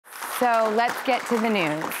So let's get to the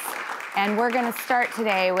news. And we're going to start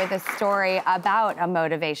today with a story about a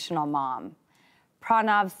motivational mom.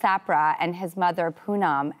 Pranav Sapra and his mother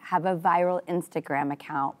Poonam have a viral Instagram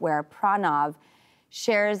account where Pranav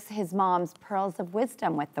shares his mom's pearls of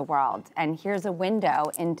wisdom with the world. And here's a window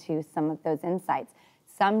into some of those insights.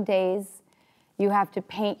 Some days you have to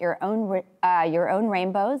paint your own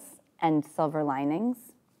rainbows and silver linings.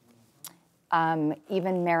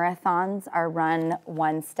 Even marathons are run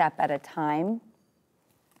one step at a time.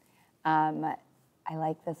 I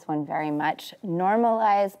like this one very much.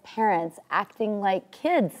 Normalize parents acting like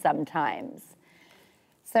kids sometimes.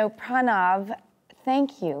 So Pranav,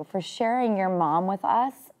 thank you for sharing your mom with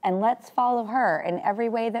us, and let's follow her in every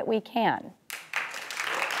way that we can.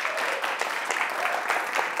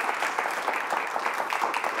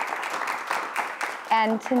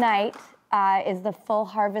 And tonight is the full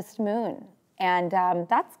harvest moon, and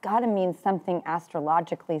that's gotta mean something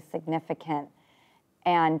astrologically significant.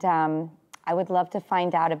 And I would love to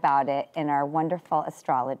find out about it in our wonderful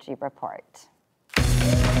astrology report.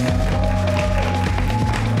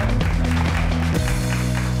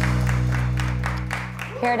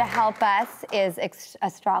 Here to help us is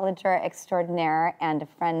astrologer extraordinaire and a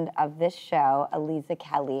friend of this show, Aliza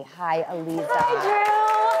Kelly. Hi, Aliza. Hi, Drew.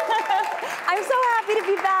 I'm so happy to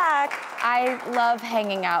be back. I love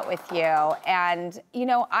hanging out with you. And, you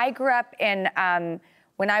know, I grew up in,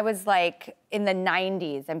 when I was like in the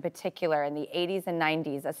 90s in particular, in the 80s and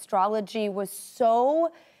 90s, astrology was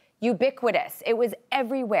so ubiquitous. It was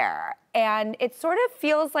everywhere. And it sort of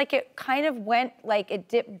feels like it kind of went, like it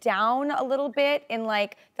dipped down a little bit in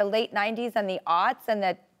like the late 90s and the aughts and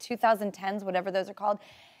the 2010s, whatever those are called.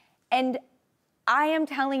 And I am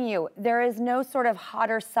telling you, there is no sort of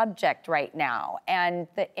hotter subject right now. And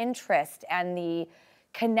the interest and the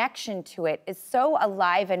connection to it is so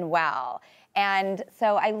alive and well. And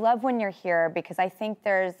so I love when you're here because I think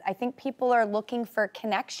people are looking for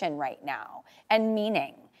connection right now and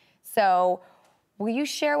meaning. So will you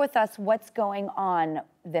share with us what's going on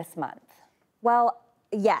this month? Well,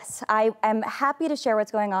 yes, I am happy to share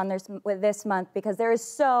what's going on this month because there is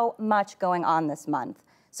so much going on this month.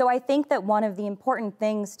 So I think that one of the important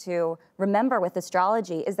things to remember with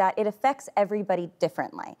astrology is that it affects everybody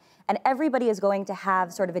differently. And everybody is going to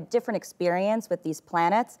have sort of a different experience with these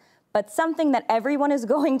planets, but something that everyone is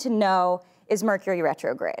going to know is Mercury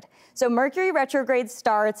retrograde. So Mercury retrograde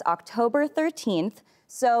starts October 13th,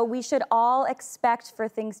 so we should all expect for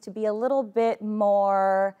things to be a little bit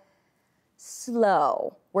more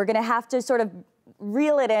slow. We're gonna have to sort of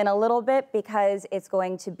reel it in a little bit because it's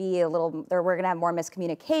going to be we're gonna have more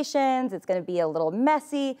miscommunications, it's gonna be a little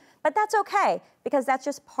messy, but that's okay because that's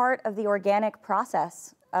just part of the organic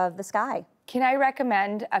process of the sky. Can I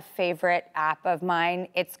recommend a favorite app of mine?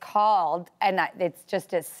 It's called, and it's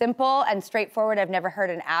just as simple and straightforward, I've never heard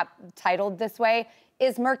an app titled this way,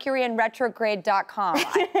 is mercuryandretrograde.com.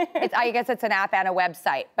 I guess it's an app and a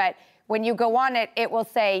website, but when you go on it, it will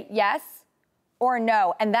say yes or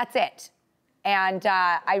no, and that's it. And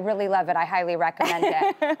I really love it. I highly recommend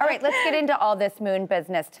it. All right, let's get into all this moon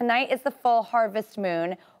business. Tonight is the full harvest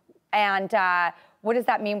moon, and what does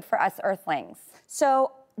that mean for us Earthlings?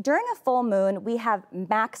 So during a full moon, we have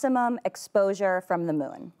maximum exposure from the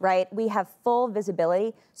moon, right? We have full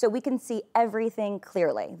visibility, so we can see everything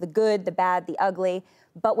clearly, the good, the bad, the ugly.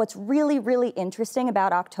 But what's really, really interesting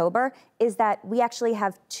about October is that we actually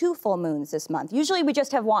have 2 full moons this month. Usually we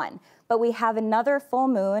just have 1, but we have another full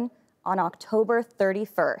moon on October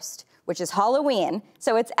 31st, which is Halloween,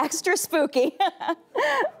 so it's extra spooky.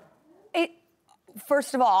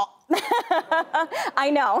 First of all, I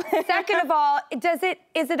know. Second of all,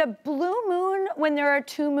 is it a blue moon when there are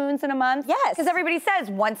 2 moons in a month? Yes. Because everybody says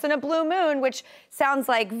once in a blue moon, which sounds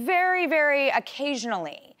like very, very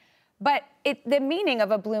occasionally. But the meaning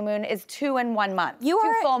of a blue moon is 2 in 1 month. You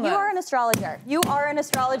are an astrologer. You are an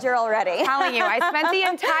astrologer already. I'm telling you, I spent the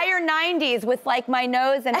entire 90s with like my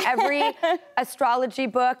nose in every astrology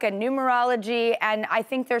book and numerology, and I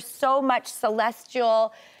think there's so much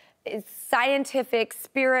celestial, scientific,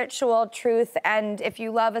 spiritual truth, and if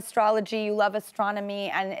you love astrology, you love astronomy,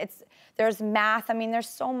 and there's math. I mean, there's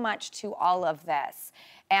so much to all of this.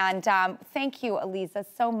 And thank you, Aliza,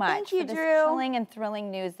 so much. Thank you, for this Drew. chilling and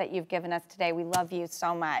thrilling news that you've given us today. We love you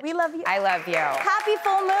so much. We love you. I love you. Happy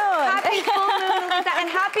full moon. Happy full moon, Aliza, and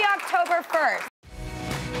happy October 1st.